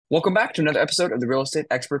Welcome back to another episode of the Real Estate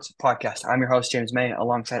Experts Podcast. I'm your host, James May,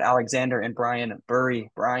 alongside Alexander and Brian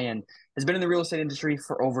Burry. Brian has been in the real estate industry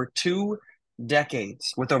for over 2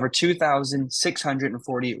 decades with over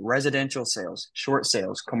 2,640 residential sales, short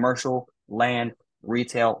sales, commercial, land,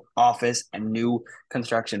 retail, office, and new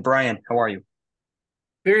construction. Brian, how are you?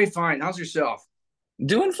 Very fine. How's yourself?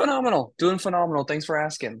 Doing phenomenal. Doing phenomenal. Thanks for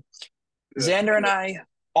asking. Good, Xander and good. I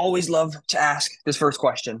always love to ask this first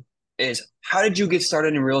question is how did you get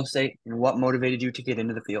started in real estate and what motivated you to get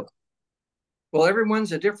into the field? Well,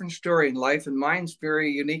 everyone's a different story in life, and mine's very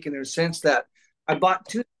unique in the sense that I bought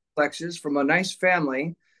two duplexes from a nice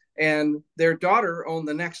family, and their daughter owned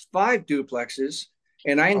the next five duplexes,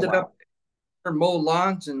 and I Oh, ended wow. up mow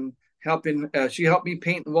lawns and helping. She helped me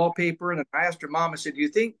paint and wallpaper, and I asked her mom. I said, "Do you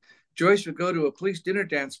think Joyce would go to a police dinner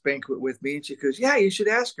dance banquet with me?" And she goes, "Yeah, you should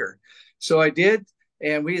ask her." So I did,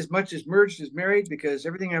 and we as much as merged as married because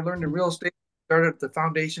everything I learned in real estate started at the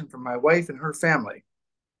foundation for my wife and her family.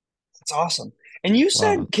 That's awesome. And you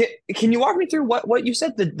said, Wow. can you walk me through what you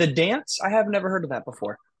said? The dance? I have never heard of that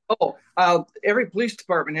before. Every police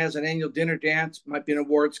department has an annual dinner dance, might be an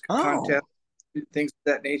awards Oh, contest, things of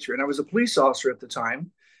that nature. And I was a police officer at the time.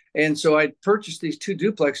 And so I purchased these two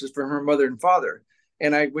duplexes for her mother and father.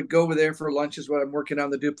 And I would go over there for lunches while I'm working on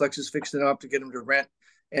the duplexes, fixing them up to get them to rent.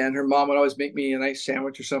 And her mom would always make me a nice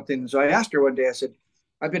sandwich or something. And so I asked her one day, I said,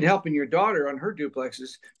 "I've been helping your daughter on her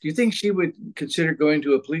duplexes. Do you think she would consider going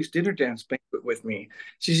to a police dinner dance banquet with me?"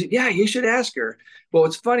 She said, "Yeah, you should ask her." Well,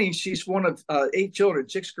 it's funny. She's one of eight children,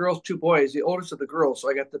 six girls, two boys, the oldest of the girls. So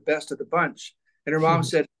I got the best of the bunch. And her mom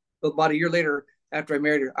said about a year later, after I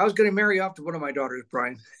married her, "I was going to marry you off to one of my daughters,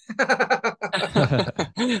 Brian." That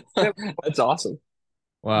that's awesome.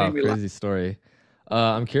 Wow, made me laugh. crazy story.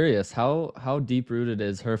 I'm curious, how deep rooted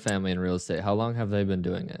is her family in real estate? How long have they been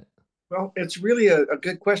doing it? Well, it's really a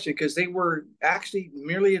good question because they were actually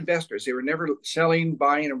merely investors. They were never selling,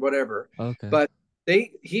 buying, or whatever. Okay. But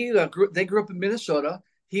they grew up in Minnesota.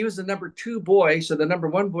 He was the number two boy, so the number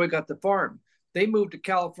one boy got the farm. They moved to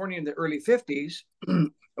California in the early '50s,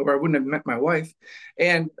 or I wouldn't have met my wife.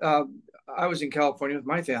 And I was in California with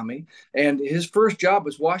my family, and his first job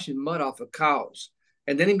was washing mud off of cows.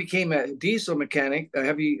 And then he became a diesel mechanic, a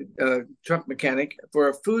heavy truck mechanic for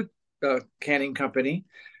a food canning company,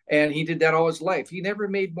 and he did that all his life. He never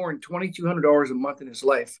made more than $2,200 a month in his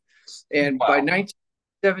life. And by Wow.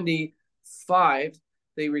 1975,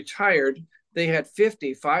 they retired. They had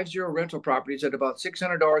 50 rental properties at about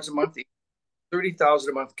 $600 a month, 30,000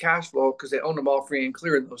 a month cash flow because they owned them all free and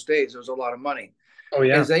clear in those days. It was a lot of money. Oh,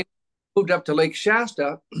 yeah. As they moved up to Lake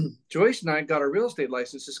Shasta, Joyce and I got our real estate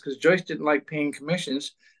licenses because Joyce didn't like paying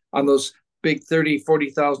commissions on those big 30,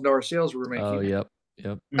 $40,000 sales we were Oh, making. yep.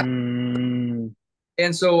 Yep. Mm,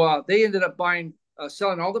 And so they ended up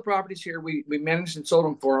selling all the properties here. We managed and sold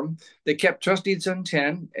them for him. They kept trust deeds on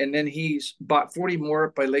 10, and then he's bought 40 more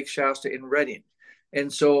by Lake Shasta in Redding.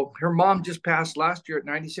 And so her mom just passed last year at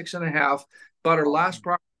 96 and a half, bought her last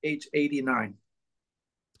property at age 89.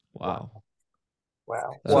 Wow. wow.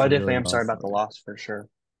 Well, That's I really definitely am well sorry about the story. loss for sure.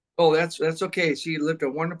 Oh, that's okay. She lived a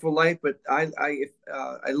wonderful life, but I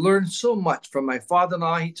learned so much from my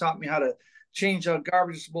father-in-law. He taught me how to change out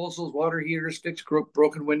garbage disposals, water heaters, fix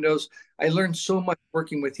broken windows. I learned so much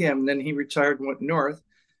working with him. And then he retired and went north,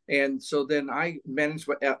 and so then I managed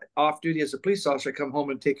off duty as a police officer. I come home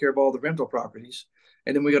and take care of all the rental properties.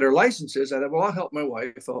 And then we got our licenses. I thought, well, I'll help my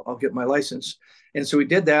wife. I'll get my license. And so we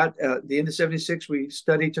did that. At the end of '76, we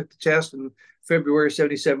studied, took the test, and February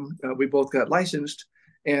 '77, we both got licensed.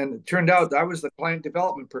 And it turned out I was the client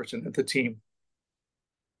development person at the team.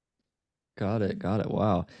 Got it. Got it.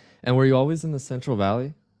 Wow. And were you always in the Central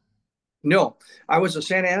Valley? No, I was a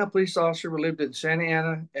Santa Ana police officer. We lived in Santa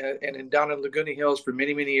Ana down in Laguna Hills for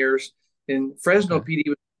many, many years. In Fresno Okay. PD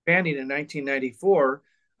was expanding in 1994.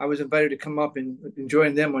 I was invited to come up and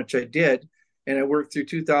join them, which I did. And I worked through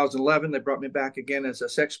 2011. They brought me back again as a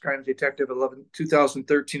sex crimes detective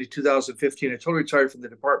 2013 to 2015. I totally retired from the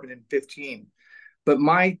department in 15. But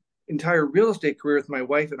my entire real estate career with my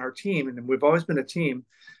wife and our team, and we've always been a team.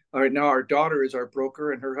 Right now, our daughter is our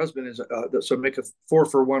broker, and her husband is so make a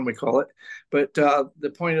 4-for-1, we call it. But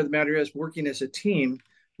the point of the matter is, working as a team,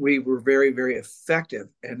 we were very, very effective.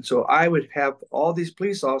 And so I would have all these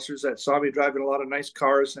police officers that saw me driving a lot of nice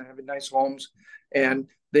cars and having nice homes, and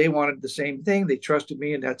they wanted the same thing. They trusted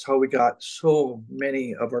me, and that's how we got so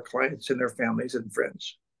many of our clients and their families and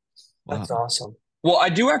friends. That's Wow. awesome. Well, I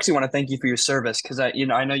do actually want to thank you for your service because I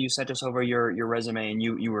know you sent us over your resume and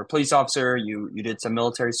you were a police officer, you did some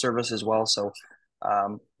military service as well. So,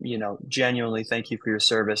 genuinely thank you for your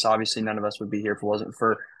service. Obviously, none of us would be here if it wasn't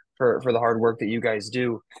for the hard work that you guys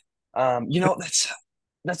do. That's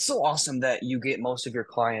That's so awesome that you get most of your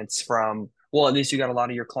clients from, well, at least you got a lot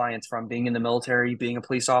of your clients from being in the military, being a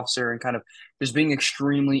police officer, and kind of just being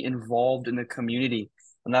extremely involved in the community.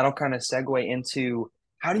 And that'll kind of segue into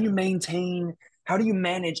how do you maintain, how do you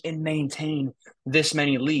manage and maintain this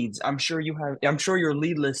many leads? I'm sure your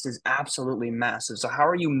lead list is absolutely massive. So how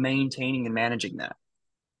are you maintaining and managing that?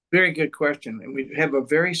 Very good question. And we have a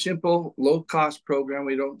very simple, low cost program.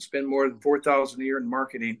 We don't spend more than 4,000 a year in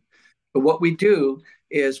marketing. But what we do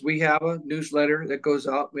is we have a newsletter that goes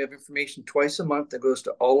out. We have information twice a month that goes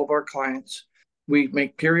to all of our clients. We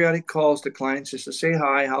make periodic calls to clients just to say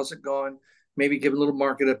hi, how's it going? Maybe give a little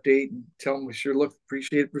market update and tell them we sure look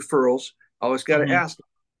appreciate referrals. Always got to Hmm. ask.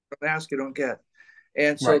 Don't ask, you don't get.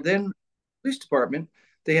 And so Right. then police department,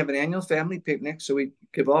 they have an annual family picnic. So we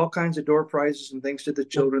give all kinds of door prizes and things to the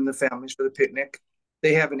children, the families for the picnic.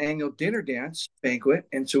 They have an annual dinner dance banquet.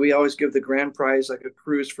 And so we always give the grand prize like a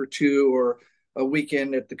cruise for two or a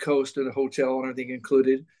weekend at the coast at a hotel and everything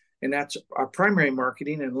included. And that's our primary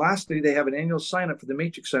marketing. And lastly, they have an annual sign up for the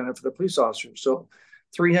matrix sign up for the police officers. So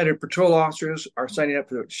 300 patrol officers are signing up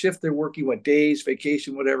for the shift they're working, what days,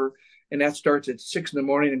 vacation, whatever. And that starts at 6 in the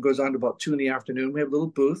morning and goes on to about 2 in the afternoon. We have a little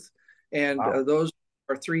booth. And Wow. those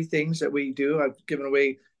are three things that we do. I've given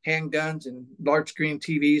away handguns and large screen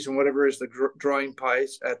TVs and whatever is the drawing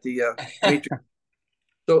pies at the Matrix.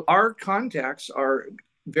 So our contacts are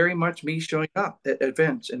very much me showing up at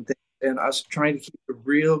events and things, and us trying to keep a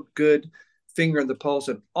real good finger on the pulse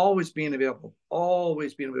and always being available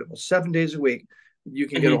 7 days a week. You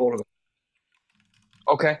can get a Mhm. hold of them.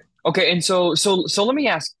 Okay. Okay. And so let me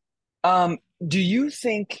ask, um, do you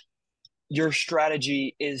think your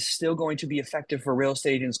strategy is still going to be effective for real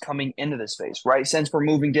estate agents coming into this space, right? Since we're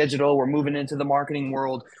moving digital, we're moving into the marketing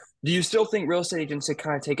world. Do you still think real estate agents should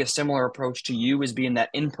kind of take a similar approach to you as being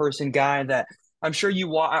that in-person guy that I'm sure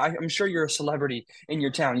I'm sure you're a celebrity in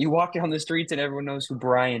your town. You walk down the streets and everyone knows who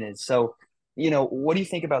Brian is. So, what do you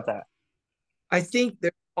think about that? I think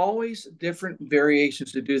there's always different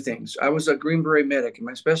variations to do things. I was a Green Beret medic, and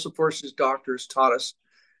my special forces doctors taught us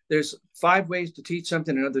there's 5 ways to teach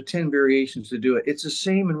something, another 10 variations to do it. It's the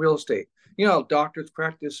same in real estate. Doctors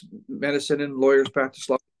practice medicine and lawyers practice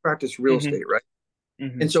law, practice real Hmm. estate, right?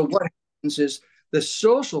 Hmm. And so what happens is the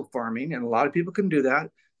social farming, and a lot of people can do that,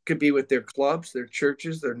 could be with their clubs, their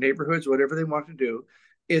churches, their neighborhoods, whatever they want to do,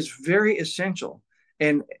 is very essential.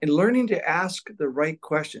 And learning to ask the right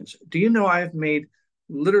questions. Do you know I've made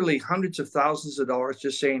literally hundreds of thousands of dollars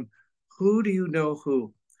just saying, who do you know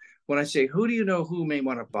who? When I say, who do you know who may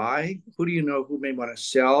want to buy? Who do you know who may want to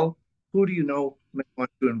sell? Who do you know may want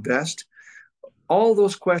to invest? All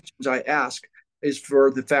those questions I ask is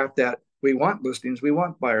for the fact that we want listings, we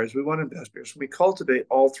want buyers, we want investors. We cultivate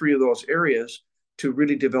all three of those areas to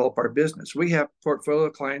really develop our business. We have portfolio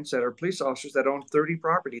clients that are police officers that own 30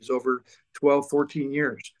 properties over 12, 14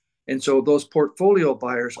 years. And so those portfolio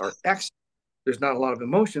buyers are excellent. There's not a lot of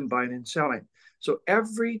emotion buying and selling. So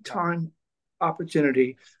every Yeah. time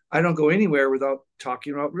opportunity, I don't go anywhere without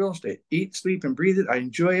talking about real estate. Eat, sleep, and breathe it. I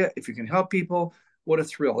enjoy it. If you can help people, what a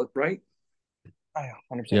thrill, right? I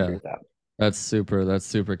 100% agree Yeah, with that. that's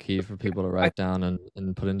super key for people to I write down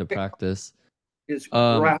and put into practice. is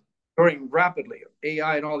Um, growing rapidly.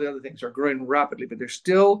 AI and all the other things are growing rapidly, but there's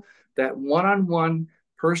still that one-on-one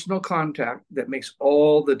personal contact that makes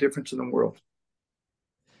all the difference in the world.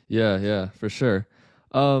 yeah, yeah, for sure.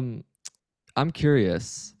 Um, I'm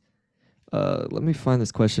curious. Let me find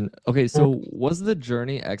this question. Okay, so was the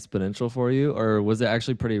journey exponential for you, or was it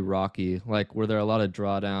actually pretty rocky? Like, were there a lot of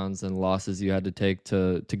drawdowns and losses you had to take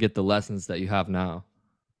to get the lessons that you have now?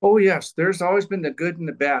 Oh, yes, there's always been the good and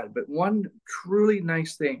the bad, but one truly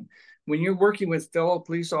nice thing when you're working with fellow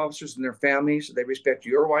police officers and their families, they respect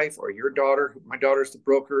your wife or your daughter. My daughter's the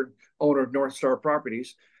broker and owner of North Star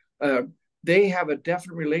Properties. Uh, they have a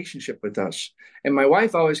definite relationship with us. And my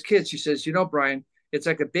wife always kids. She says, Brian, it's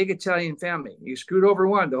like a big Italian family. You screwed over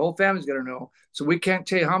one, the whole family's going to know. So we can't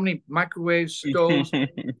tell you how many microwaves, stoves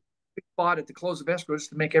we bought at the close of escrow just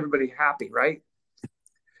to make everybody happy, right?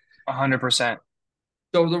 100%.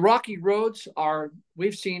 So the rocky roads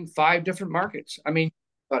we've seen 5 different markets. I mean,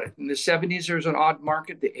 but in the 70s, there's an odd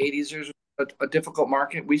market. The 80s, there's a difficult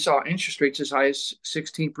market. We saw interest rates as high as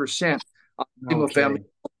 16% on No single family kidding.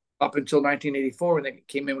 up until 1984 when they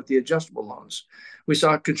came in with the adjustable loans. We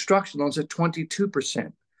saw construction loans at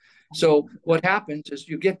 22%. So what happens is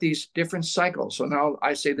you get these different cycles. So now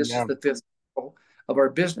I say this is Yeah. the fifth cycle of our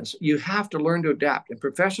business. You have to learn to adapt. And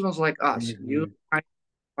professionals like us, you, Mhm.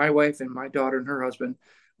 my wife and my daughter and her husband,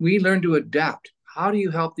 we learn to adapt. How do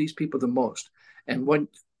you help these people the most? And when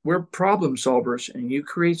we're problem solvers and you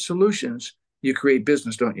create solutions, you create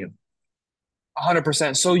business, don't you?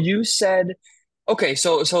 100%. So you said, okay,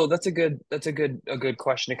 so that's a good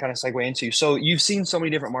question to kind of segue into. So you've seen so many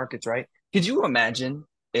different markets, right? Could you imagine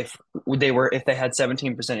if if they had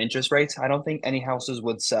 17% interest rates? I don't think any houses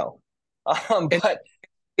would sell. And But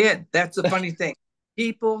that's the funny thing.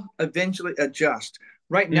 People eventually adjust.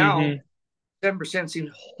 Right now, hmm 7%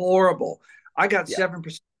 seems horrible. I got yeah.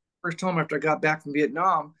 7% first home after I got back from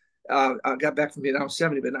Vietnam. I got back from Vietnam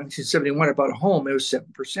 70, but 1971, I bought a home. It was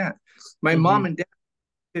 7%. My mom hmm and dad,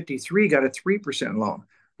 53, got a 3% loan.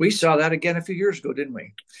 We saw that again a few years ago, didn't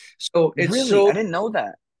we? So it's Really? I so, didn't know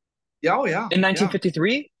that. yeah, oh, yeah, In yeah.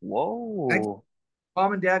 1953? Whoa.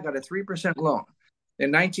 Mom and dad got a 3% loan.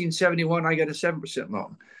 In 1971, I got a 7%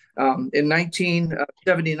 loan. In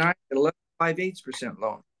 1979, I got 11.58%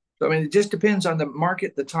 loan. So, I mean, it just depends on the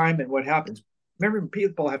market, the time, and what happens. Remember,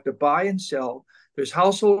 people have to buy and sell. There's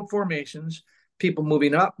household formations, people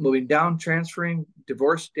moving up, moving down, transferring,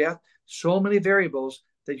 divorce, death, so many variables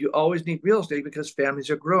that you always need real estate because families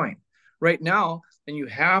are growing. Right now, and you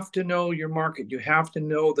have to know your market, you have to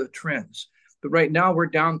know the trends. But right now we're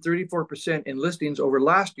down 34% in listings over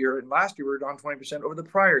last year, and last year we were down 20% over the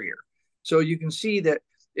prior year. So you can see that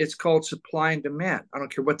it's called supply and demand. I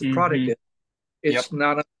don't care what the product hmm is, Yep. it's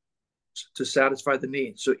not enough to satisfy the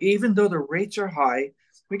needs. So even though the rates are high,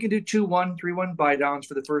 we can do 2-1, 3-1 buy downs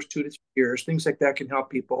for the first 2 to 3 years. Things like that can help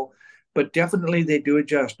people, but definitely they do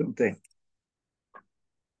adjust, don't they?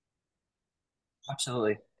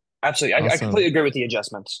 Absolutely. Absolutely. I completely Awesome. agree with the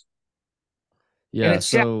adjustments. And Yeah. it's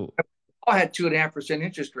sad. So I had 2.5%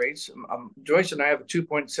 interest rates. Joyce and I have a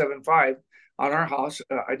 2.75 on our house.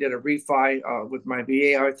 I did a refi with my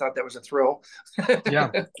VA. I thought that was a thrill.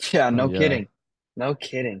 Yeah. Yeah, oh no yeah. kidding. No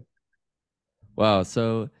kidding. Wow.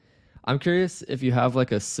 So I'm curious if you have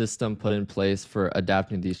like a system put in place for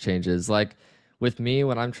adapting these changes. Like with me,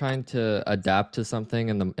 when I'm trying to adapt to something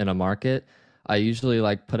in a market, I usually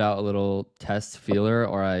like put out a little test feeler,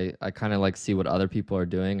 or I kind of like see what other people are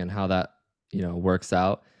doing and how that, works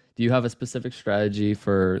out. Do you have a specific strategy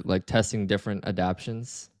for like testing different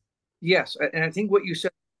adaptions? Yes, and I think what you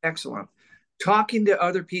said is excellent. Talking to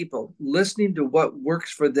other people, listening to what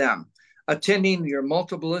works for them, attending your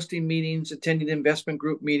multiple listing meetings, attending investment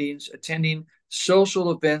group meetings, attending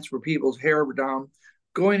social events where people's hair were down,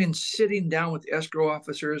 going and sitting down with escrow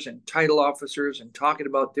officers and title officers and talking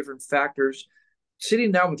about different factors,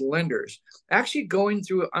 sitting down with lenders, actually going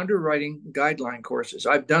through underwriting guideline courses.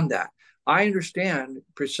 I've done that. I understand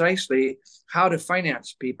precisely how to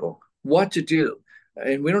finance people, what to do.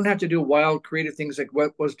 And we don't have to do wild, creative things like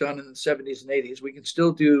what was done in the 70s and 80s. We can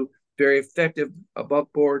still do very effective,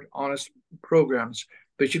 above board, honest programs,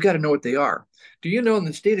 but you got to know what they are. Do you know in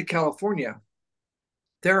the state of California,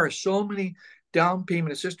 there are so many down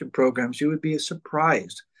payment assistance programs, you would be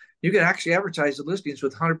surprised. You can actually advertise the listings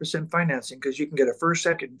with 100% financing because you can get a first,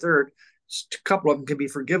 second, third. A couple of them can be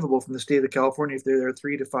forgivable from the state of California if they're there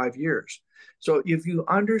 3 to 5 years. So if you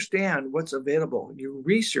understand what's available, you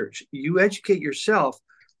research, you educate yourself.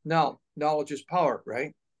 Now, knowledge is power,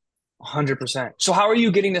 right? 100%. So how are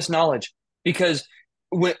you getting this knowledge? Because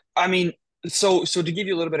I mean, so to give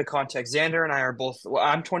you a little bit of context, Xander and I are both, well,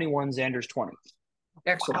 I'm 21, Xander's 20.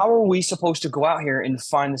 Excellent. How are we supposed to go out here and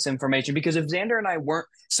find this information? Because if Xander and I weren't,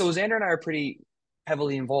 so Xander and I are pretty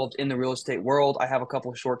heavily involved in the real estate world. I have a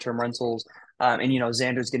couple of short-term rentals, and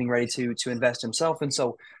Xander's getting ready to invest himself, and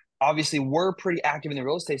so obviously we're pretty active in the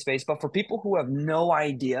real estate space. But for people who have no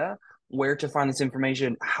idea where to find this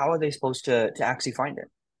information, how are they supposed to actually find it?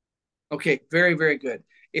 Okay, very, very good.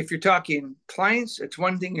 If you're talking clients, it's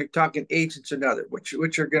one thing. You're talking agents, another. Which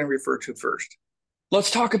you're going to refer to first?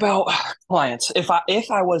 Let's talk about clients. If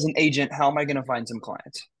I was an agent, how am I going to find some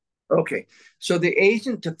clients? Okay, so the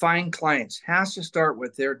agent to find clients has to start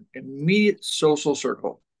with their immediate social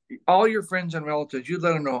circle. All your friends and relatives, you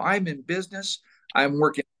let them know I'm in business, I'm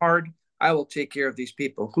working hard, I will take care of these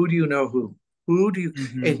people. Who do you know who? Who do you?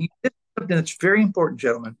 Mm-hmm. And this is something that's very important,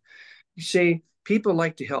 gentlemen. You say people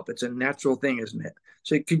like to help. It's a natural thing, isn't it?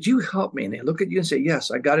 So could you help me? And they look at you and say,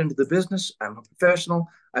 yes, I got into the business. I'm a professional.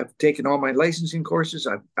 I've taken all my licensing courses.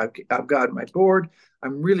 I've got my board.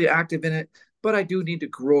 I'm really active in it, but I do need to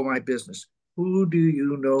grow my business. Who do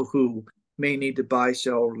you know who may need to buy,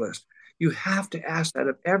 sell, or list? You have to ask that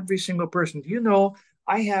of every single person. Do you know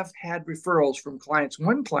I have had referrals from clients?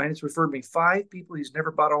 One client has referred me 5 people. He's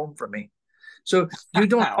never bought a home from me. So you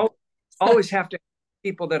don't Wow. always have to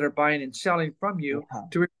people that are buying and selling from you Wow.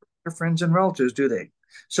 to refer their friends and relatives, do they?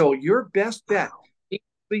 So your best bet, eat,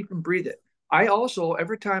 sleep, and breathe it. I also,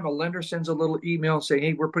 every time a lender sends a little email saying,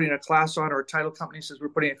 hey, we're putting a class on, or a title company says we're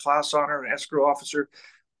putting a class on, or an escrow officer,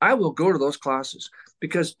 I will go to those classes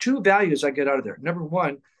because two values I get out of there. Number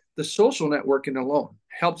one, The social networking alone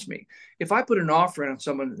helps me. If I put an offer in on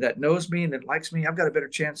someone that knows me and that likes me, I've got a better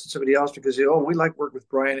chance than somebody else because we like work with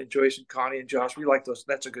Brian and Joyce and Connie and Josh. We like those.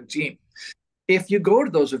 That's a good team. If you go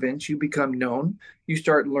to those events, you become known, you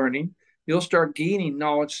start learning, you'll start gaining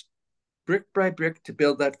knowledge brick by brick to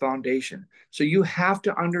build that foundation. So you have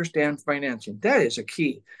to understand financing. That is a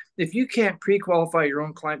key. If you can't pre-qualify your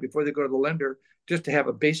own client before they go to the lender just to have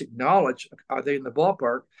a basic knowledge, are they in the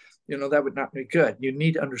ballpark? That would not be good. You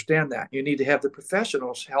need to understand that. You need to have the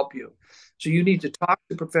professionals help you. So you need to talk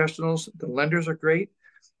to professionals. The lenders are great.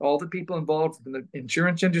 All the people involved from the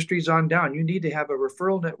insurance industries on down, you need to have a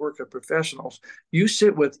referral network of professionals. You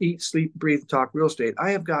sit with Eat, Sleep, Breathe, Talk Real Estate.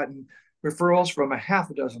 I have gotten referrals from a half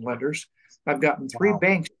a dozen lenders. I've gotten 3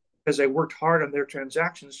 banks because I worked hard on their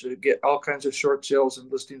transactions to get all kinds of short sales and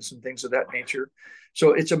listings and things of that nature.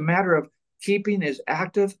 So it's a matter of keeping as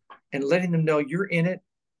active and letting them know you're in it.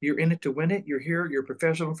 You're in it to win it. You're here. You're a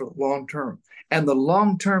professional for the long term. And the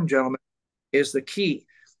long term, gentlemen, is the key.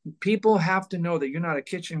 People have to know that you're not a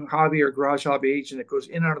kitchen hobby or garage hobby agent that goes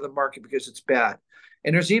in and out of the market because it's bad.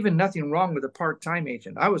 And there's even nothing wrong with a part-time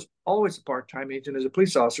agent. I was always a part-time agent as a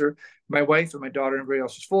police officer. My wife and my daughter and everybody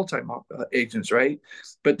else is full-time agents, right?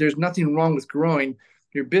 But there's nothing wrong with growing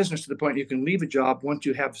your business to the point you can leave a job once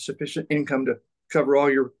you have sufficient income to cover all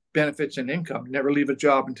your benefits and income. Never leave a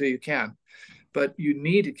job until you can. But you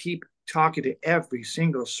need to keep talking to every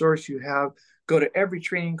single source you have. Go to every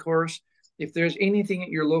training course. If there's anything at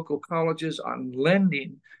your local colleges on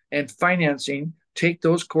lending and financing, take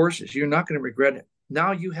those courses. You're not going to regret it.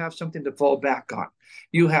 Now you have something to fall back on.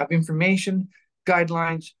 You have information,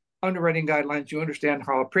 guidelines, underwriting guidelines. You understand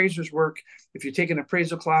how appraisers work. If you take an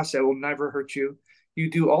appraisal class, that will never hurt you. You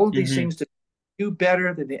do all of these things to do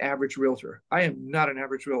better than the average realtor. I am not an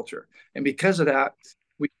average realtor. And because of that,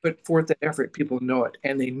 we put forth the effort. People know it,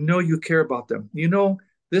 and they know you care about them.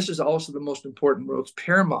 This is also the most important role. It's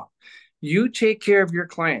paramount. You take care of your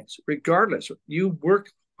clients, regardless. You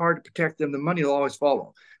work hard to protect them. The money will always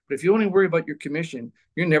follow. But if you only worry about your commission,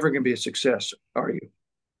 you're never going to be a success, are you?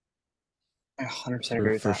 I 100%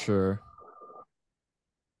 agree with that. For sure.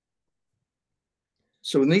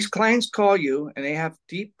 So when these clients call you and they have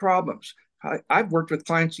deep problems, I've worked with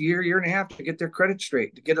clients a year and a half to get their credit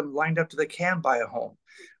straight, to get them lined up so they can buy a home.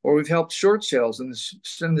 Or we've helped short sales, and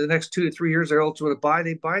in the next 2 to 3 years, they're eligible to buy,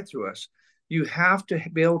 they buy through us. You have to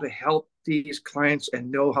be able to help these clients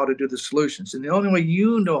and know how to do the solutions. And the only way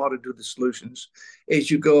you know how to do the solutions is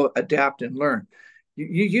you go adapt and learn.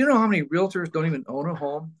 You know how many realtors don't even own a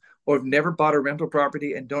home or have never bought a rental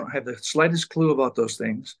property and don't have the slightest clue about those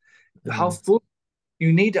things? How foolish.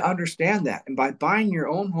 You need to understand that. And by buying your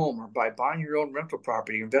own home or by buying your own rental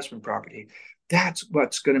property, investment property, that's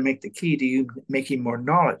what's going to make the key to you making more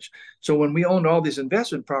knowledge. So when we owned all these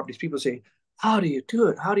investment properties, people say, how do you do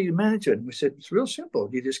it? How do you manage it? And we said, it's real simple.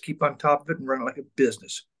 You just keep on top of it and run it like a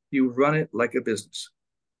business. You run it like a business.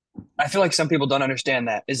 I feel like some people don't understand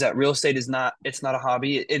is that real estate it's not a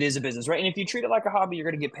hobby. It is a business, right? And if you treat it like a hobby, you're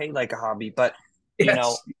going to get paid like a hobby. But,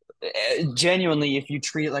 genuinely, if you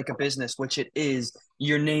treat it like a business, which it is,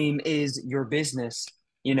 your name is your business,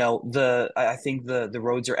 I think the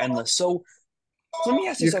roads are endless. So let me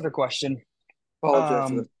ask this other question. Apologize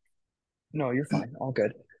for that. No, you're fine. All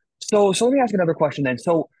good. So let me ask another question then.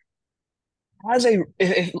 So as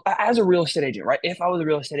a real estate agent, right? If I was a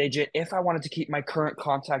real estate agent, if I wanted to keep my current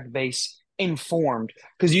contact base informed,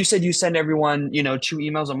 because you said you send everyone, 2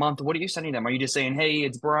 emails a month. What are you sending them? Are you just saying, hey,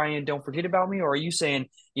 it's Brian, don't forget about me? Or are you saying,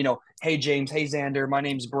 hey, James, hey, Xander, my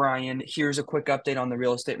name's Brian. Here's a quick update on the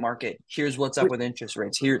real estate market. Here's what's up with interest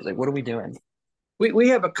rates. Here's what are we doing? We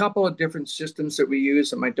have a couple of different systems that we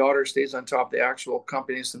use, and my daughter stays on top of the actual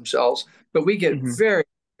companies themselves. But we get very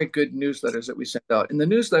good newsletters that we send out. And the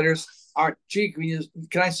newsletters are,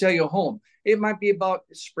 can I sell you a home? It might be about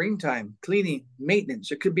springtime, cleaning,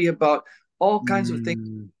 maintenance. It could be about all kinds of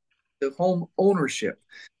things, the home ownership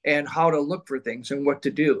and how to look for things and what to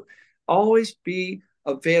do. Always be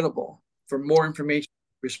available for more information,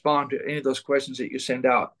 respond to any of those questions that you send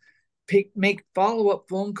out. Make follow-up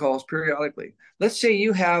phone calls periodically. Let's say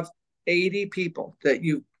you have 80 people that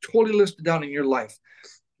you totally listed down in your life.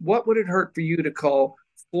 What would it hurt for you to call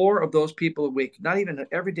 4 of those people a week? Not even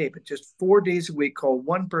every day, but just 4 days a week. Call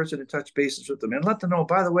one person and touch bases with them and let them know,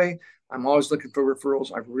 by the way, I'm always looking for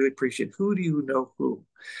referrals. I really appreciate it. Who do you know who?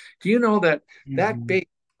 Do you know that that base is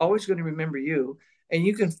always going to remember you? And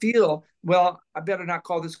you can feel, well, I better not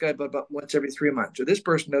call this guy but about once every 3 months. Or this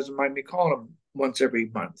person doesn't mind me calling him once every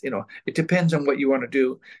month. It depends on what you want to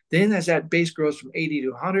do. Then as that base grows from 80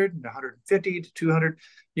 to 100 and 150 to 200,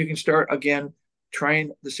 you can start again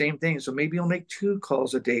trying the same thing. So maybe you'll make 2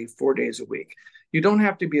 calls a day, 4 days a week. You don't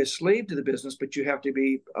have to be a slave to the business, but you have to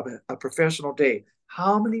be a professional day.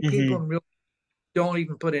 How many people Hmm. in real don't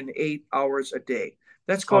even put in 8 hours a day?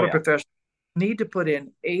 That's Oh called a yeah. professional. You need to put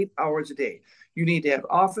in 8 hours a day. You need to have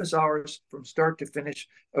office hours from start to finish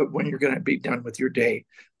when you're going to be done with your day.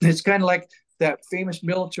 It's kind of like that famous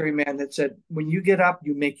military man that said, when you get up,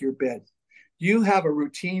 you make your bed. You have a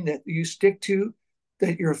routine that you stick to,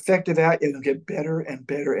 that you're effective at, it'll get better and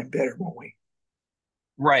better and better, won't we?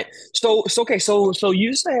 Right. So okay, so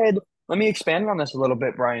you said, let me expand on this a little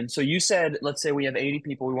bit, Brian. So you said, let's say we have 80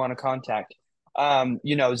 people we want to contact.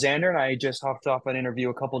 Xander and I just hopped off an interview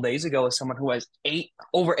a couple days ago with someone who has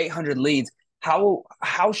over 800 leads.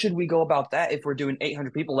 How should we go about that if we're doing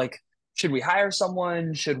 800 people? Like, should we hire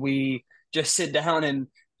someone? Should we just sit down and,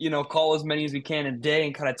 call as many as we can a day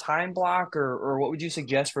and kind of time block, or what would you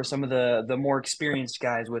suggest for some of the more experienced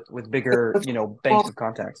guys with bigger, Let's banks qualify. of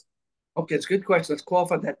contacts? Okay, it's a good question. Let's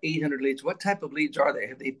qualify that 800 leads. What type of leads are they?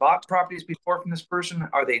 Have they bought properties before from this person?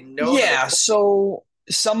 Are they known? Are they Yeah, so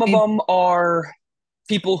some of clean? them are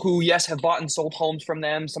people who, yes, have bought and sold homes from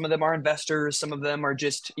them. Some of them are investors. Some of them are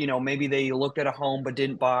just, maybe they looked at a home but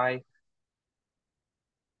didn't buy.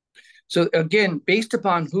 So again, based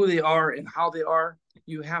upon who they are and how they are,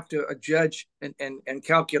 you have to judge and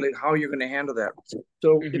calculate how you're going to handle that.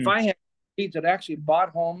 So if Hmm. I have leads that actually bought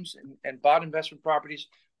homes and bought investment properties,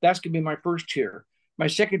 that's going to be my first tier. My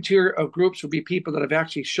second tier of groups will be people that have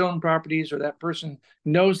actually shown properties, or that person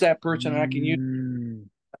knows that person, and I can use. Mm.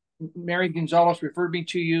 Mary Gonzalez referred me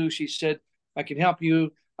to you. She said, I can help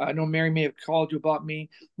you. I know Mary may have called you about me.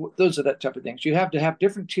 Those are that type of things. You have to have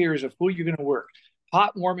different tiers of who you're going to work.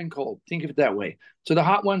 Hot, warm, and cold. Think of it that way. So the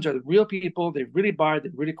hot ones are the real people. They really buy, they're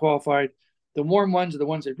really qualified. The warm ones are the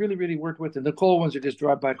ones they really, really worked with. And the cold ones are just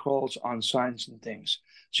drive-by calls on signs and things.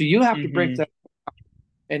 So you have to break Hmm. that,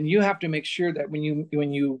 and you have to make sure that when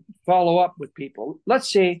you follow up with people, let's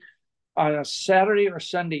say on a Saturday or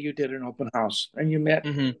Sunday you did an open house and you met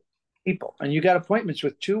Hmm. people, and you got appointments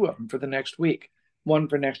with two of them for the next week, one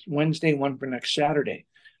for next Wednesday, one for next Saturday.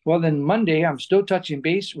 Well, then Monday, I'm still touching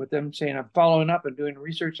base with them, saying I'm following up and doing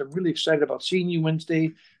research. I'm really excited about seeing you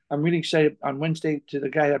Wednesday. I'm really excited on Wednesday to the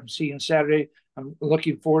guy I'm seeing Saturday. I'm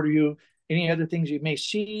looking forward to you. Any other things you may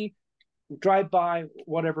see, drive by,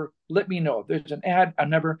 whatever, let me know. If there's an ad, a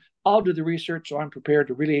number, I'll do the research so I'm prepared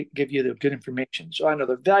to really give you the good information. So I know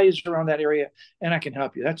the values around that area and I can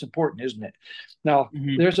help you. That's important, isn't it? Now,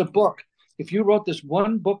 Hmm. there's a book. If you wrote this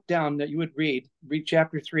one book down that you would read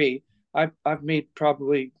chapter 3. I've made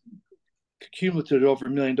probably cumulative over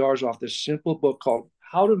 $1 million off this simple book called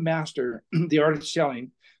How to Master the Art of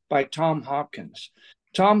Selling by Tom Hopkins.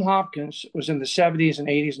 Tom Hopkins was in the 70s and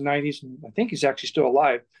 80s and 90s, and I think he's actually still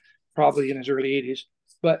alive, probably in his early 80s.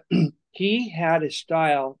 But he had a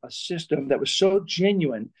style, a system that was so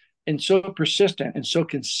genuine and so persistent and so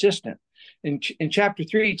consistent. In chapter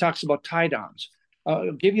 3, he talks about tie downs.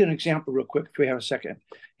 I'll give you an example real quick if we have a second.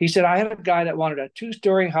 He said, I had a guy that wanted a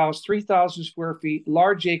 2-story house, 3,000 square feet,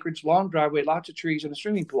 large acreage, long driveway, lots of trees, and a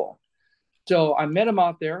swimming pool. So I met him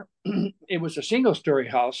out there. It was a single-story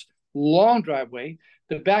house, long driveway.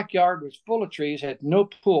 The backyard was full of trees, had no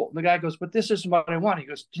pool. The guy goes, but this isn't what I want. He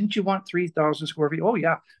goes, didn't you want 3,000 square feet? Oh,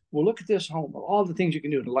 yeah. Well, look at this home, all the things you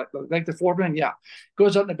can do. Like the floor plan, yeah.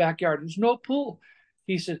 Goes out in the backyard. There's no pool.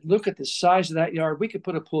 He said, look at the size of that yard. We could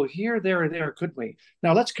put a pool here, there, or there, couldn't we?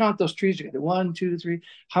 Now let's count those trees together. 1, 2, 3,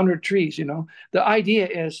 100 trees, The idea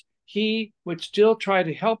is he would still try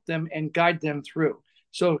to help them and guide them through.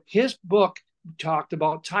 So his book talked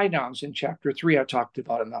about tie downs in chapter 3. I talked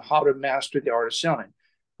about in the How to Master the Art of Selling.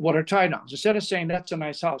 What are tie downs? Instead of saying that's a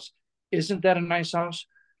nice house, isn't that a nice house?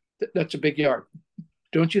 That's a big yard.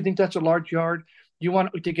 Don't you think that's a large yard? You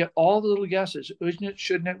want to get all the little yeses, isn't it?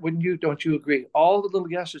 Shouldn't it? Wouldn't you? Don't you agree? All the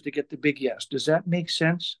little yeses to get the big yes. Does that make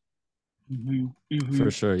sense? Hmm. Hmm.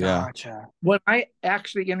 For sure, yeah. Gotcha. When I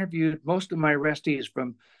actually interviewed most of my arrestees,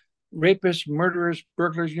 from rapists, murderers,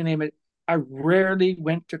 burglars, you name it, I rarely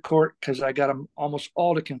went to court because I got them almost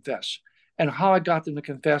all to confess. And how I got them to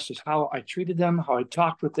confess is how I treated them, how I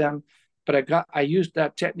talked with them. But I used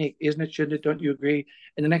that technique, isn't it? Shouldn't it? Don't you agree?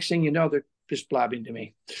 And the next thing you know, they're just blabbing to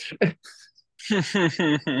me. So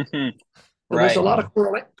there's a Right. lot of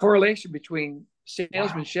Wow. correlation between Wow.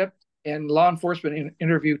 salesmanship and law enforcement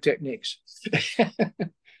interview techniques. Yeah,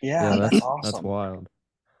 Yeah, that's that's awesome. wild.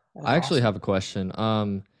 That is I actually awesome. have a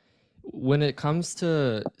question. When it comes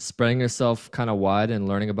to spreading yourself kind of wide and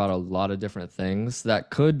learning about a lot of different things that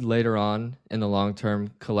could later on in the long term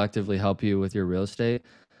collectively help you with your real estate,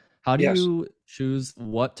 how do Yes. you choose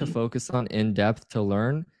what to focus on in depth to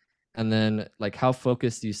learn? And then like how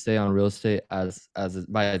focused do you stay on real estate as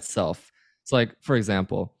by itself? It's like, for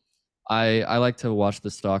example, I like to watch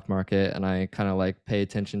the stock market, and I kind of like pay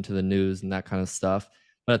attention to the news and that kind of stuff.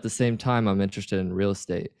 But at the same time, I'm interested in real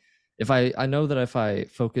estate. If I know that if I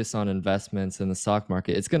focus on investments in the stock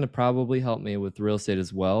market, it's going to probably help me with real estate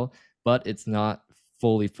as well, but it's not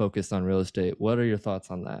fully focused on real estate. What are your thoughts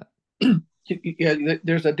on that? Yeah,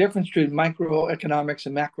 there's a difference between microeconomics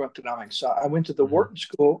and macroeconomics. So I went to the Hmm. Wharton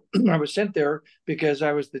School. I was sent there because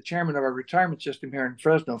I was the chairman of our retirement system here in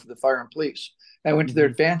Fresno for the fire and police. I went to their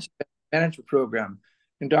Hmm. advanced management program.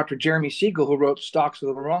 And Dr. Jeremy Siegel, who wrote Stocks for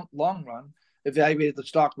the Long Run, evaluated the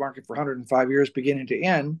stock market for 105 years, beginning to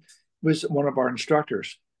end, was one of our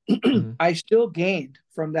instructors. Hmm. I still gained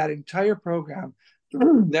from that entire program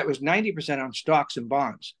that was 90% on stocks and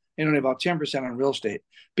bonds and only about 10% on real estate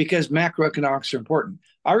because macroeconomics are important.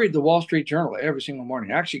 I read the Wall Street Journal every single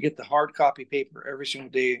morning. I actually get the hard copy paper every single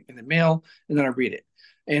day in the mail, and then I read it.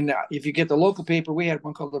 And if you get the local paper, we had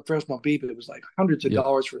one called the Fresno Beep. It was like hundreds of Yep.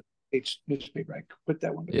 dollars for each newspaper. I quit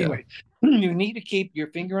that one. But Yeah. anyway, you need to keep your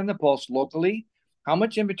finger on the pulse locally. How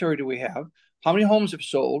much inventory do we have? How many homes have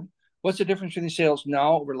sold? What's the difference between the sales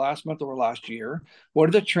now over last month over last year? What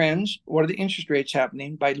are the trends? What are the interest rates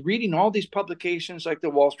happening? By reading all these publications like the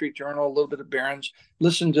Wall Street Journal, a little bit of Barron's,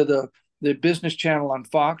 listen to the business channel on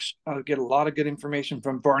Fox. I get a lot of good information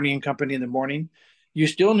from Barney and Company in the morning. You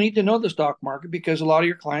still need to know the stock market because a lot of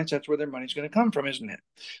your clients, that's where their money's going to come from, isn't it?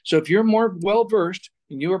 So if you're more well versed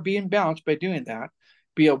and you are being balanced by doing that,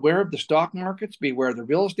 be aware of the stock markets, be aware of the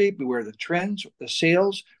real estate, be aware of the trends, the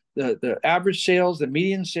sales, the average sales, the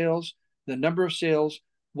median sales, the number of sales,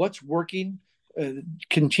 what's working.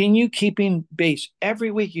 Continue keeping base.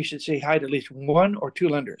 Every week you should say hi to at least one or two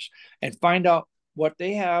lenders and find out what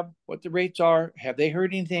they have, what the rates are. Have they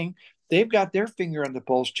heard anything? They've got their finger on the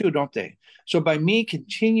pulse too, don't they? So by me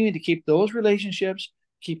continuing to keep those relationships,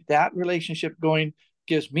 keep that relationship going,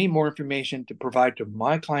 gives me more information to provide to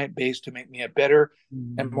my client base to make me a better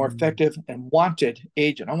and more effective and wanted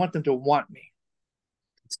agent. I want them to want me.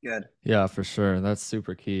 It's good. Yeah, for sure. That's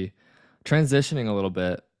super key. Transitioning a little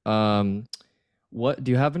bit. What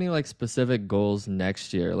do you have any like specific goals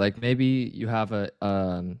next year? Like maybe you have a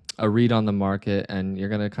read on the market and you're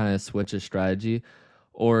gonna kind of switch a strategy,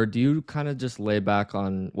 or do you kind of just lay back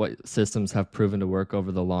on what systems have proven to work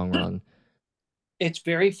over the long run? It's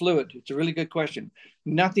very fluid. It's a really good question.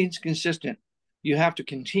 Nothing's consistent. You have to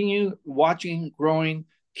continue watching, growing,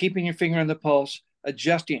 keeping your finger on the pulse,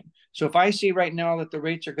 adjusting. So if I see right now that the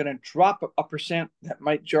rates are going to drop a percent, that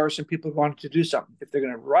might jar some people wanting to do something. If they're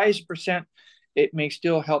going to rise a percent, it may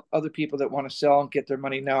still help other people that want to sell and get their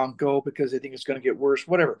money now and go because they think it's going to get worse,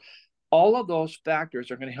 whatever. All of those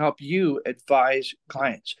factors are going to help you advise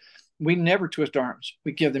clients. We never twist arms.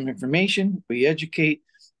 We give them information, we educate,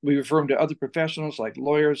 we refer them to other professionals like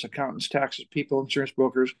lawyers, accountants, taxes people, insurance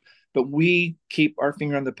brokers, but we keep our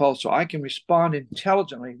finger on the pulse so I can respond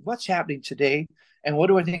intelligently. What's happening today? And what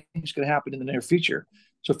do I think is going to happen in the near future?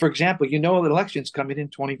 So, for example, you know, the election's coming in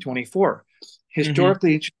 2024. Mm-hmm.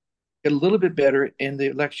 Historically, it's get a little bit better in the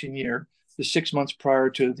election year, the 6 months prior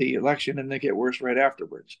to the election, and they get worse right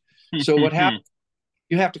afterwards. So, what happens?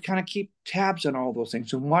 You have to kind of keep tabs on all those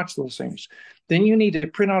things and watch those things. Then you need to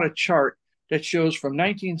print out a chart that shows from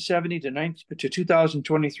 1970 to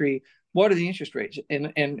 2023 what are the interest rates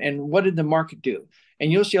and what did the market do.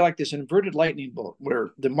 And you'll see like this inverted lightning bolt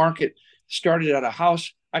where the market started at a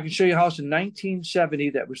house. I can show you a house in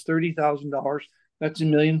 1970 that was $30,000. That's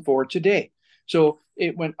 $1,000,000 today. So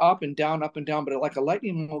it went up and down, but like a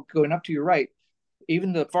lightning bolt going up to your right,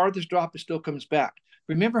 even the farthest drop, it still comes back.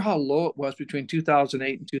 Remember how low it was between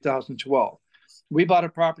 2008 and 2012. We bought a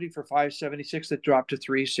property for 576 that dropped to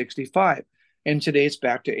 365, and today it's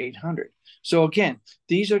back to 800. So again,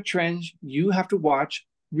 these are trends you have to watch,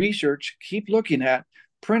 research, keep looking at,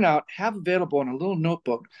 print out, have available in a little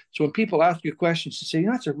notebook. So when people ask you questions, to say, you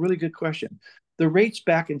know, that's a really good question. The rates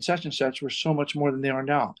back in such and such were so much more than they are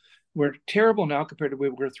now. We're terrible now compared to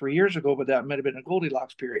where we were 3 years ago, but that might have been a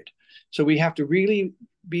Goldilocks period. So we have to really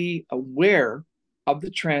be aware of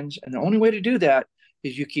the trends. And the only way to do that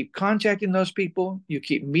is you keep contacting those people, you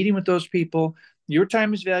keep meeting with those people. Your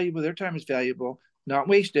time is valuable, their time is valuable, not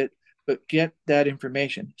waste it, but get that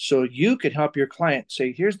information so you can help your client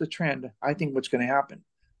say, here's the trend. I think what's going to happen.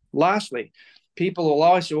 Lastly, people will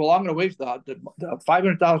always say, well, I'm going to wait for the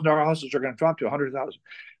 $500,000 houses are going to drop to 100,000.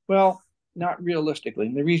 Well, not realistically.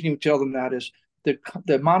 And the reason you tell them that is the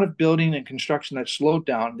amount of building and construction that's slowed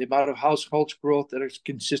down, the amount of households growth that is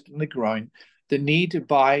consistently growing, the need to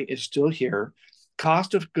buy is still here.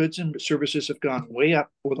 Cost of goods and services have gone way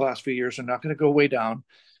up over the last few years. They're not going to go way down.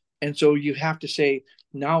 And so you have to say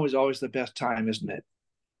now is always the best time, isn't it?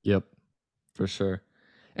 Yep, for sure.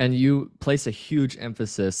 And you place a huge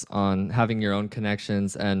emphasis on having your own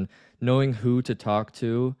connections and knowing who to talk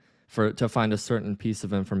to to find a certain piece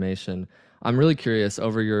of information. I'm really curious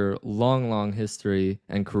over your long history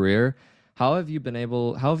and career, how have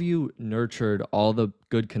you nurtured all the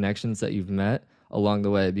good connections that you've met along the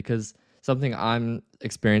way? Because something I'm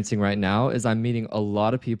experiencing right now is I'm meeting a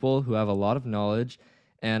lot of people who have a lot of knowledge,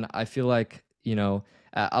 and I feel like,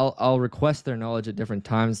 I'll request their knowledge at different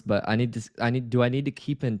times, but do I need to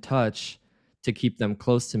keep in touch to keep them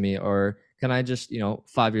close to me, or can I just,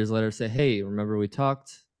 5 years later say, hey, remember we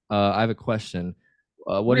talked? I have a question.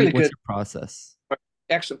 Really What's good. your process?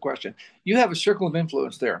 Excellent question. You have a circle of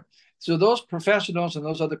influence there. So those professionals and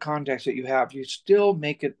those other contacts that you have, you still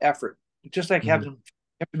make an effort. Just like Mhm. you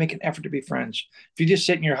have to make an effort to be friends. If you just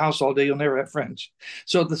sit in your house all day, you'll never have friends.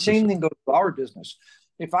 So the For same sure. thing goes to our business.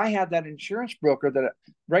 If I had that insurance broker that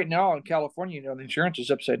right now in California, the insurance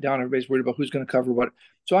is upside down. Everybody's worried about who's going to cover what.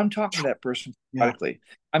 So I'm talking to that person Yeah. periodically.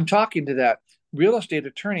 I'm talking to that real estate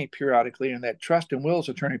attorney periodically and that trust and wills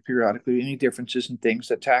attorney periodically, any differences in things,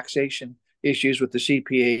 the taxation issues with the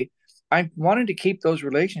CPA. I wanted to keep those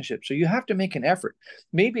relationships. So you have to make an effort.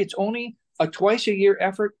 Maybe it's only a twice a year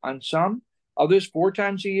effort on some, others 4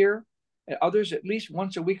 times a year, and others at least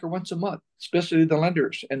once a week or once a month, especially the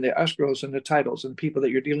lenders and the escrows and the titles and people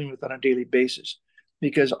that you're dealing with on a daily basis.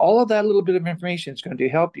 Because all of that little bit of information is going to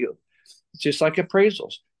help you. It's just like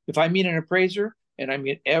appraisals. If I meet an appraiser and I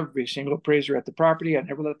meet every single appraiser at the property, I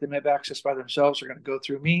never let them have access by themselves. They're going to go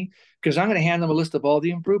through me because I'm going to hand them a list of all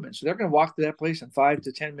the improvements. So they're going to walk to that place in 5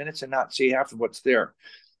 to 10 minutes and not see half of what's there.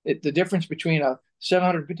 The difference between a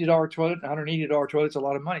 $750 toilet and $180 toilet is a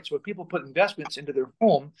lot of money. So when people put investments into their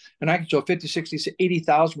home, and I can show 50, 60,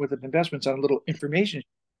 80,000 worth of investments on a little information,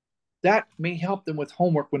 that may help them with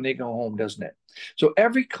homework when they go home, doesn't it? So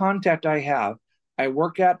every contact I have, I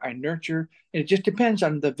work at, I nurture, and it just depends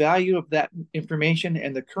on the value of that information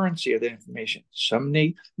and the currency of the information. Some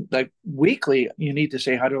need, like weekly, you need to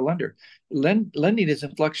say hi to a lender. Lending is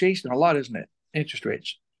in fluctuation a lot, isn't it? Interest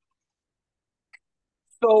rates.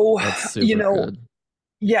 So, That's you super know, good.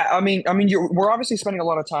 yeah, we're obviously spending a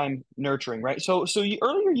lot of time nurturing, right?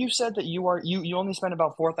 Earlier you said that you only spend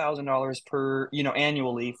about $4,000 per,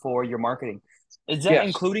 annually for your marketing. Is that Yes,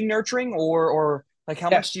 including nurturing, or like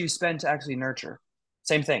how much yes. do you spend to actually nurture?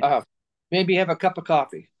 Same thing. Uh, Maybe have a cup of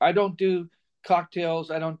coffee. I don't do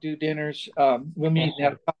cocktails. I don't do dinners. When we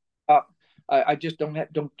have a cup, I just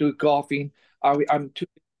don't do golfing. I'm too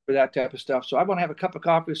for that type of stuff. So I want to have a cup of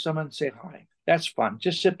coffee with someone and say hi. That's fun.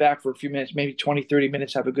 Just sit back for a few minutes, maybe 20, 30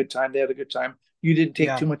 minutes, have a good time. They have a good time. You didn't take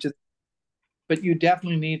Yeah. too much of, but you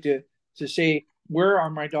definitely need to say, where are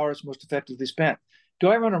my dollars most effectively spent? Do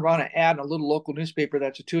I want to run an ad in a little local newspaper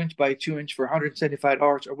that's a 2 inch by 2 inch for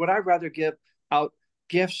 $175? Or would I rather give out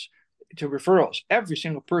gifts to referrals? Every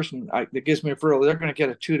single person that gives me a referral, they're going to get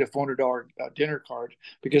a $200 to $400 dinner card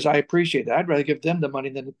because I appreciate that. I'd rather give them the money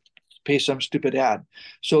than pay some stupid ad.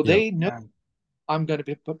 So Yep. they know Yeah. I'm going to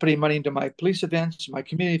be putting money into my police events, my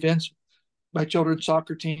community events, my children's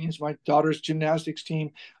soccer teams, my daughter's gymnastics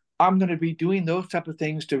team. I'm going to be doing those type of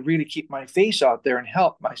things to really keep my face out there and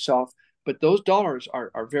help myself. But those dollars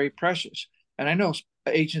are very precious. And I know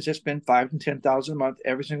agents that spend 5 and 10,000 a month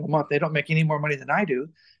every single month. They don't make any more money than I do,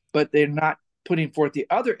 but they're not putting forth the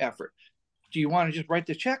other effort. Do you want to just write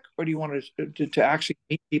the check, or do you want to actually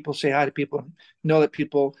meet people, say hi to people, and know that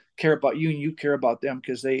people care about you and you care about them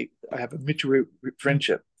because they have a mutual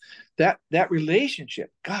friendship? That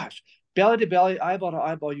relationship, gosh, belly to belly, eyeball to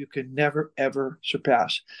eyeball, you can never ever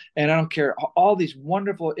surpass. And I don't care all these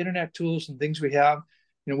wonderful internet tools and things we have.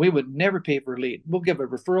 We would never pay for a lead. We'll give a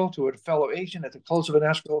referral to a fellow agent at the close of an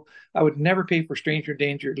escrow. I would never pay for stranger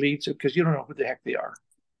danger leads because you don't know who the heck they are.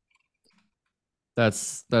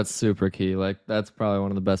 That's super key. Like that's probably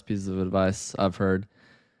one of the best pieces of advice I've heard.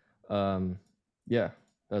 Um, yeah,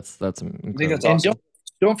 that's I think that's incredible. And awesome.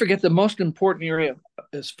 don't forget the most important area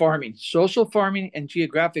is farming, social farming and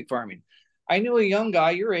geographic farming. I knew a young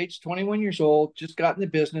guy your age, 21 years old, just got in the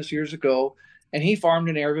business years ago, and he farmed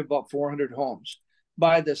an area of about 400 homes.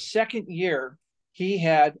 By the second year, he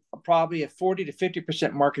had probably a 40 to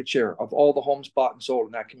 50% market share of all the homes bought and sold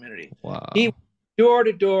in that community. He Wow. went door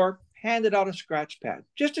to door, handed out a scratch pad,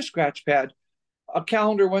 just a scratch pad, a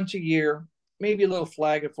calendar once a year, maybe a little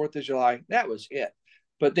flag of 4th of July. That was it.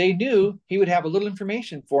 But they knew he would have a little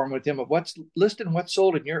information form with him of what's listed and what's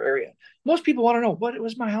sold in your area. Most people want to know, what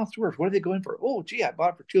was my house worth? What are they going for? Oh, gee, I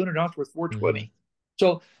bought it for $200 worth 420.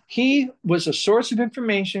 So he was a source of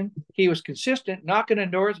information. He was consistent, knocking on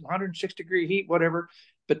doors, 106-degree heat, whatever.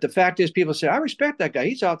 But the fact is, people say, I respect that guy.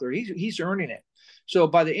 He's out there. He's earning it. So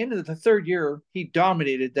by the end of the third year, he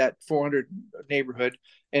dominated that 400 neighborhood,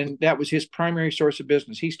 and that was his primary source of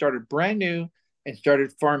business. He started brand new and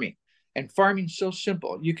started farming. And farming's so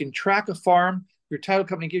simple. You can track a farm. Your title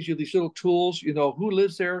company gives you these little tools. You know who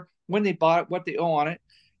lives there, when they bought it, what they owe on it.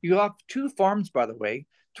 You have two farms, by the way.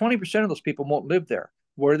 20% of those people won't live there.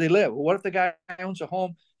 Where do they live? Well, what if the guy owns a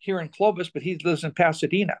home here in Clovis, but he lives in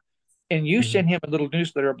Pasadena? And you send him a little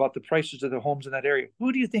newsletter about the prices of the homes in that area.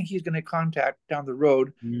 Who do you think he's going to contact down the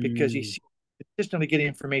road because he's consistently getting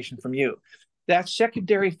information from you? That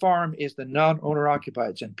secondary farm is the non-owner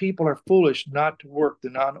occupieds, and people are foolish not to work the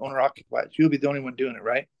non-owner occupieds. You'll be the only one doing it,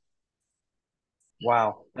 right?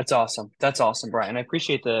 Wow, that's awesome. That's awesome, Brian. I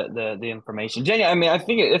appreciate the information. Jenny, I mean, I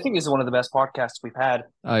think this is one of the best podcasts we've had.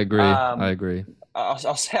 I agree. I Um, agree. I'll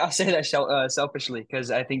say that selfishly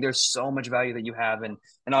because I think there's so much value that you have, and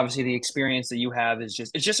obviously the experience that you have is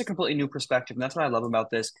just a completely new perspective, and that's what I love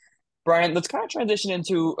about this. Brian, let's kind of transition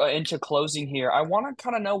into closing here. I want to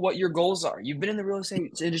kind of know what your goals are. You've been in the real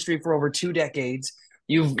estate industry for over 2 decades.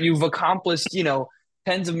 You've accomplished,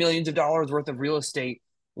 tens of millions of dollars worth of real estate.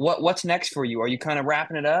 What's next for you? Are you kind of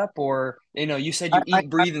wrapping it up, or you said you I, eat,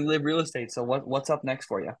 breathe, and live real estate. So what's up next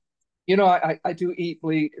for you? I do eat,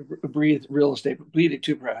 bleed, breathe real estate, bleed it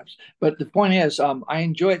too, perhaps. But the point is, I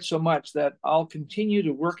enjoy it so much that I'll continue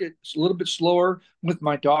to work it a little bit slower with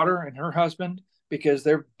my daughter and her husband because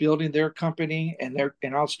they're building their company, and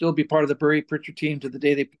I'll still be part of the Burry Pritchard team to the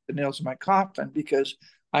day they put the nails in my coffin because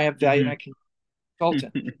I have value and I can consult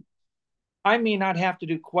it. I may not have to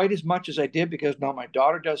do quite as much as I did because now my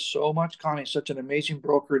daughter does so much. Connie's such an amazing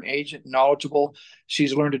broker and agent, knowledgeable.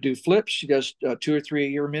 She's learned to do flips. She does 2 or 3 a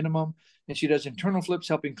year minimum, and she does internal flips,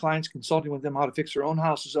 helping clients, consulting with them how to fix their own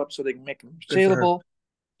houses up so they can make them Good for her. saleable.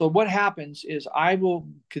 So what happens is I will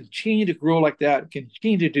continue to grow like that,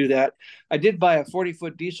 continue to do that. I did buy a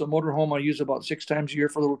 40-foot diesel motorhome I use about 6 times a year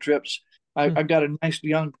for little trips. I've got a nice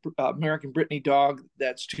young American Brittany dog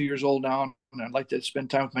that's 2 years old now, and I'd like to spend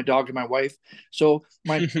time with my dog and my wife. So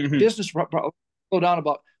my business will probably slow down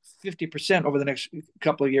about 50% over the next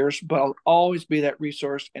couple of years, but I'll always be that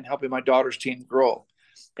resource in helping my daughter's team grow.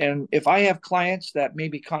 And if I have clients that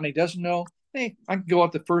maybe Connie doesn't know, hey, I can go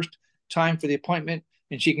out the first time for the appointment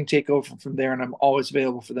and she can take over from there. And I'm always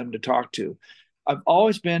available for them to talk to. I've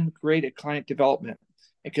always been great at client development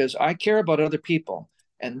because I care about other people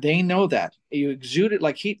and they know that. You exude it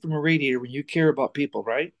like heat from a radiator when you care about people,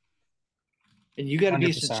 right? And you got to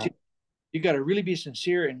be sincere. 100%. You got to really be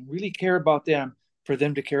sincere and really care about them for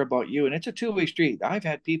them to care about you. And it's a two-way street. I've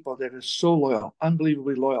had people that are so loyal,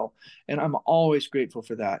 unbelievably loyal, and I'm always grateful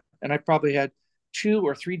for that. And I probably had 2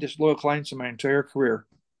 or 3 disloyal clients in my entire career.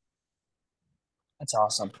 That's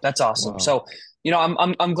awesome. That's awesome. Wow. So,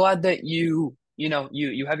 I'm glad that you have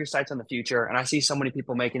your sights on the future, and I see so many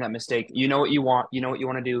people making that mistake. You know what you want. You know what you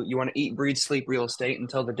want to do. You want to eat, breathe, sleep real estate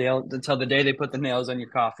until the day they put the nails on your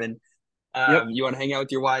coffin. Yep. You want to hang out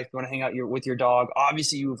with your wife. You want to hang out with your dog.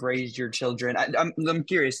 Obviously, you've raised your children. I'm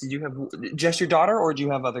curious. Did you have just your daughter, or do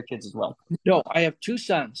you have other kids as well? No, I have 2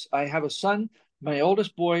 sons. I have a son. My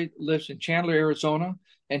oldest boy lives in Chandler, Arizona,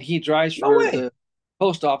 and he drives No for way. the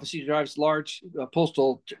post office. He drives large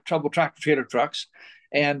postal trouble tractor trailer trucks,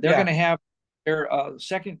 and they're going Yeah. to have their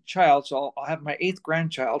second child. So I'll have my 8th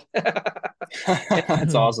grandchild.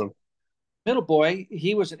 That's awesome. Middle boy,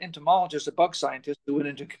 he was an entomologist, a bug scientist who went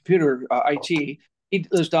into computer IT. He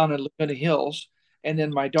lives down in Laguna Hills, and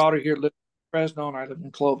then my daughter here lives in Fresno, and I live in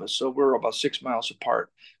Clovis, so we're about 6 miles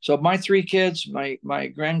apart. So my 3 kids, my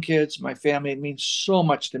grandkids, my family, it means so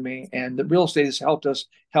much to me, and the real estate has helped us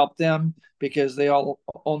help them because they all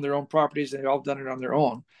own their own properties. They've all done it on their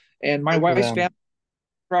own, and my Good for wife's them. family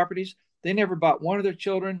properties. They never bought one of their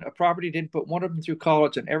children a property, didn't put one of them through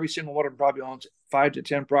college, and every single one of them probably owns 5 to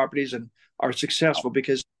 10 properties and are successful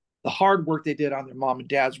because the hard work they did on their mom and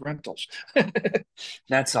dad's rentals.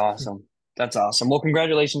 That's awesome. That's awesome. Well,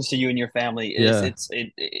 congratulations to you and your family. Yeah.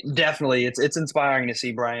 It definitely it's inspiring to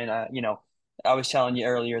see, Brian. I was telling you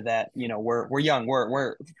earlier that we're young,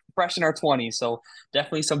 we're fresh in our 20s, so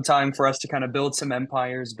definitely some time for us to kind of build some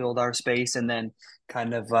empires, build our space, and then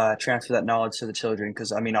kind of transfer that knowledge to the children.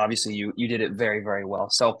 Because I mean, obviously you did it very, very well.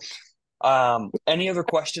 So, any other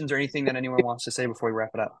questions or anything that anyone wants to say before we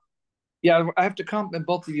wrap it up? Yeah, I have to compliment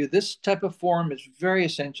both of you. This type of forum is very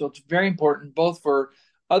essential. It's very important, both for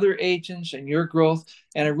other agents and your growth.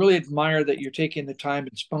 And I really admire that you're taking the time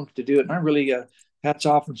and spunk to do it. And I really hats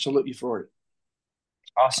off and salute you for it.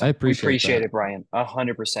 I Awesome. We appreciate appreciate that. it, Brian.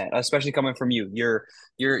 100%. Especially coming from you. You're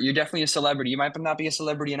definitely a celebrity. You might not be a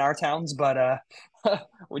celebrity in our towns, but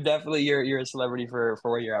we definitely you're a celebrity for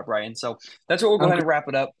where you're at, Brian. So that's what we'll go I'm ahead and wrap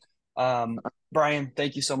it up. Brian,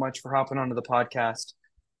 thank you so much for hopping onto the podcast.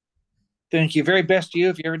 Thank you. Very best to you.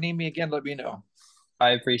 If you ever need me again, let me know.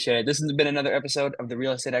 I appreciate it. This has been another episode of the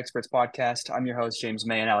Real Estate Experts Podcast. I'm your host, James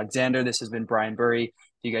May and Alexander. This has been Brian Burry. If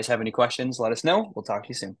you guys have any questions, let us know. We'll talk to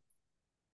you soon.